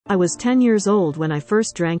I was 10 years old when I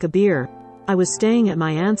first drank a beer. I was staying at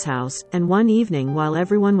my aunt's house, and one evening while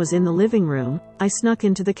everyone was in the living room, I snuck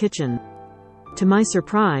into the kitchen. To my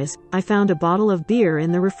surprise, I found a bottle of beer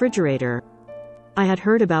in the refrigerator. I had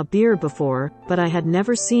heard about beer before, but I had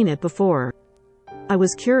never seen it before. I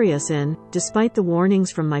was curious and, despite the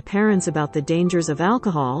warnings from my parents about the dangers of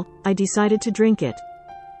alcohol, I decided to drink it.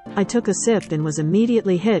 I took a sip and was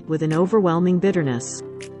immediately hit with an overwhelming bitterness.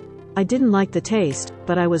 I didn't like the taste,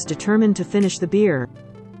 but I was determined to finish the beer.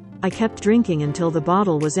 I kept drinking until the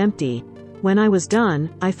bottle was empty. When I was done,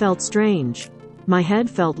 I felt strange. My head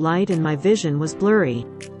felt light and my vision was blurry.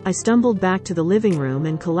 I stumbled back to the living room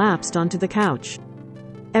and collapsed onto the couch.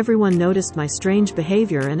 Everyone noticed my strange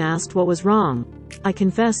behavior and asked what was wrong. I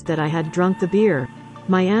confessed that I had drunk the beer.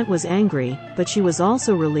 My aunt was angry, but she was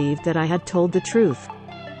also relieved that I had told the truth.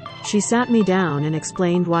 She sat me down and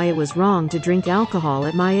explained why it was wrong to drink alcohol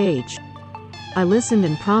at my age. I listened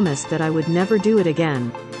and promised that I would never do it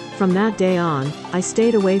again. From that day on, I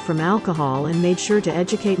stayed away from alcohol and made sure to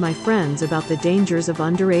educate my friends about the dangers of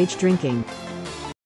underage drinking.